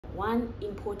one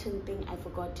important thing I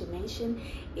forgot to mention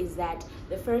is that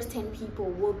the first 10 people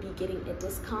will be getting a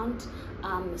discount.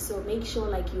 So make sure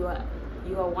like you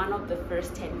are one of the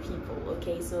first 10 people.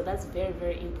 Okay, so that's very,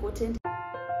 very important.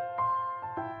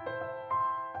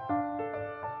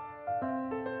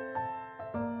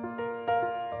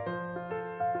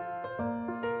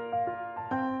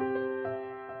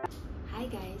 Hi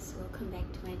guys, welcome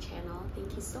back to my channel.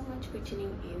 Thank you so much for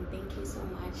tuning in. Thank you so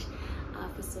much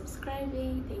for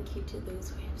subscribing. Thank you to those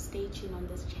who have stayed tuned on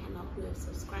this channel, who have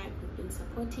subscribed, who've been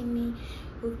supporting me,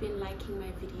 who've been liking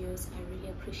my videos. I really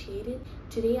appreciate it.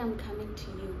 Today I'm coming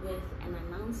to you with an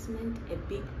announcement, a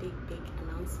big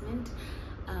announcement.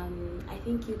 I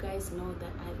think you guys know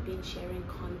that I've been sharing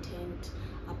content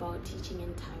about teaching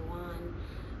in Taiwan,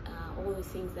 all the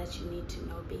things that you need to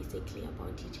know basically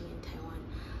about teaching in Taiwan.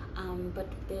 But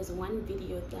there's one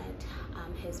video that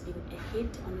has been a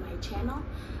hit on my channel,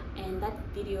 and that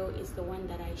video is the one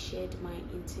that I shared my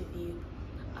interview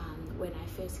when I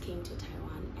first came to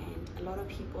Taiwan, and a lot of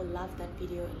people loved that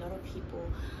video. A lot of people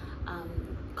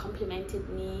complimented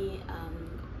me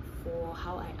for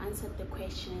how I answered the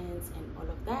questions and all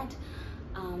of that.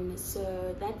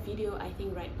 So that video, I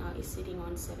think right now is sitting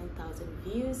on 7,000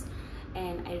 views,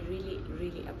 and I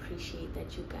really appreciate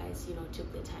that you guys, you know,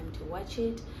 took the time to watch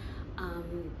it.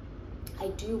 I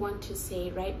do want to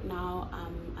say right now,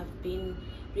 I've been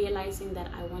realizing that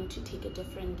I want to take a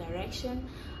different direction.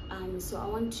 So I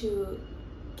want to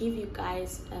give you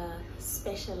guys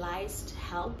specialized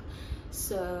help.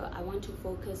 So I want to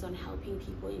focus on helping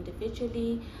people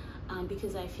individually,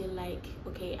 because I feel like,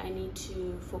 okay, I need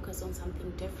to focus on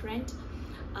something different.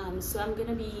 So I'm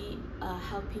gonna be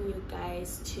helping you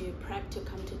guys to prep to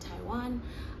come to Taiwan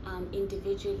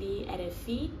individually at a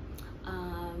fee.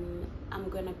 I'm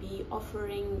gonna be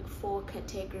offering 4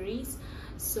 categories.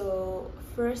 So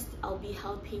first, I'll be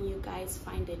helping you guys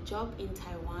find a job in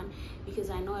Taiwan, because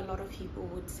I know a lot of people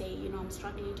would say, you know, I'm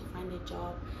struggling to find a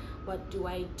job, what do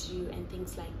I do, and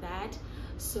things like that.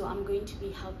 So I'm going to be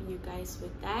helping you guys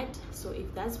with that. So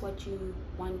if that's what you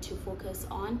want to focus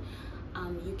on,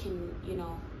 you can, you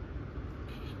know,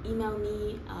 email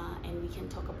me and we can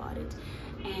talk about it.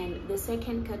 And the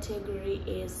second category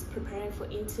is preparing for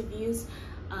interviews.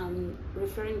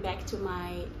 Referring back to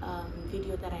my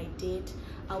video that I did,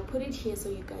 I'll put it here so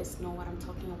you guys know what I'm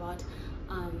talking about.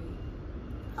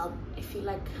 I feel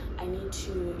like I need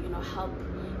to, you know, help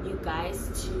you guys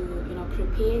to, you know,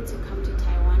 prepare to come to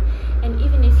Taiwan. And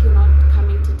even if you're not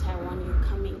coming to Taiwan,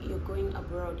 you're going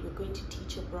abroad, you're going to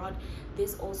teach abroad,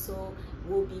 this also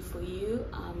will be for you.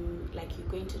 Like you're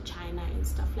going to China and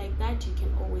stuff like that, you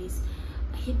can always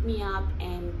hit me up,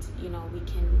 and you know, we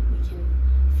can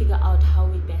figure out how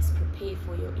we best prepare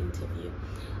for your interview.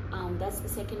 That's the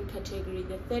second category.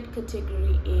 The third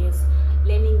category is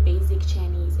learning basic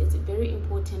Chinese. It's very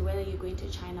important, whether you're going to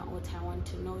China or Taiwan,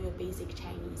 to know your basic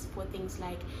Chinese for things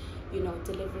like, you know,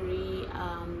 delivery,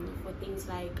 for things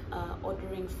like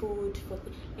ordering food, for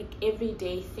like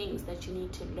everyday things that you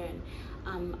need to learn.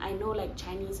 I know like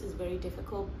Chinese is very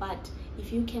difficult, but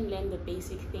if you can learn the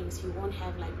basic things, you won't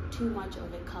have like too much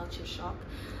of a culture shock.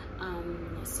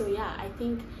 So yeah, I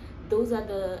think those are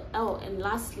the, oh, and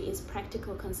lastly is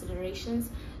practical considerations.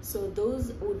 So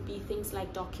those would be things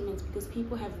like documents, because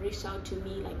people have reached out to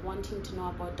me like wanting to know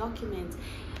about documents.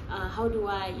 How do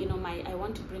I, you know, I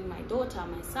want to bring my daughter,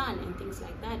 my son, and things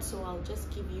like that. So I'll just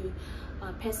give you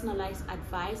personalized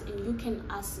advice, and you can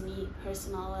ask me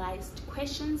personalized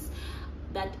questions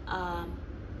that are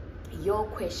your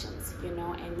questions, you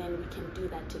know, and then we can do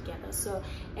that together. So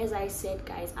as I said,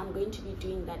 guys, I'm going to be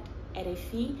doing that at a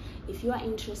fee. If you are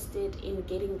interested in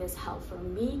getting this help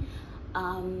from me,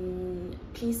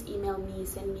 please email me,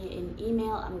 send me an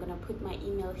email. I'm gonna put my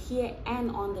email here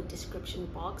and on the description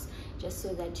box, just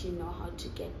so that you know how to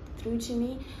get through to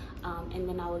me, and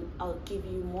then I'll give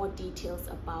you more details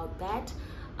about that.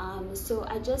 So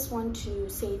I just want to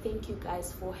say thank you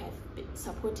guys for have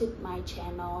supported my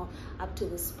channel up to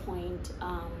this point.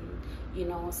 You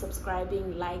know,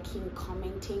 subscribing, liking,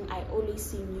 commenting. I always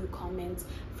see new comments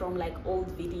from like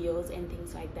old videos and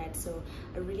things like that, so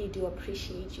I really do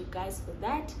appreciate you guys for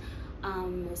that.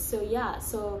 So yeah,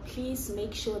 so please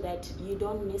make sure that you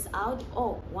don't miss out.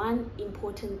 Oh, one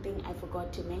important thing I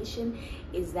forgot to mention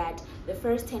is that the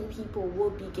first 10 people will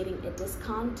be getting a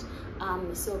discount.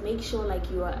 So make sure like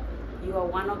you are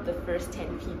one of the first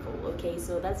 10 people. Okay,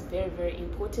 so that's very, very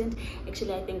important.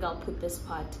 Actually, I think I'll put this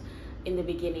part in the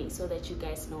beginning so that you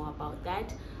guys know about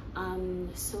that.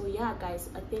 So yeah, guys,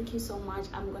 thank you so much.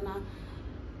 I'm gonna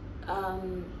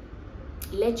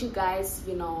let you guys,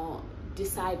 you know,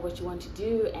 decide what you want to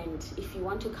do. And if you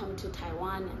want to come to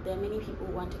Taiwan, there are many people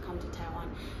who want to come to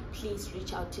Taiwan, please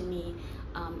reach out to me.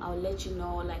 I'll let you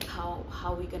know like how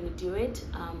we're gonna do it.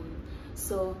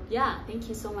 So yeah, thank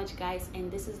you so much guys,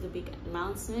 and this is the big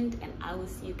announcement, and I will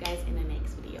see you guys in the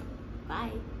next video.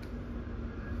 Bye.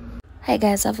 Hi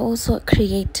guys, I've also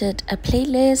created a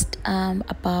playlist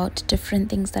about different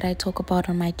things that I talk about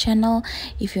on my channel.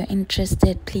 If you're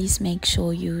interested, please make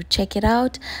sure you check it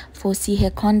out for see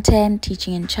here content,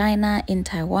 teaching in China, in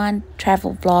Taiwan,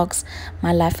 travel vlogs,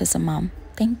 my life as a mom.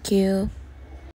 Thank you.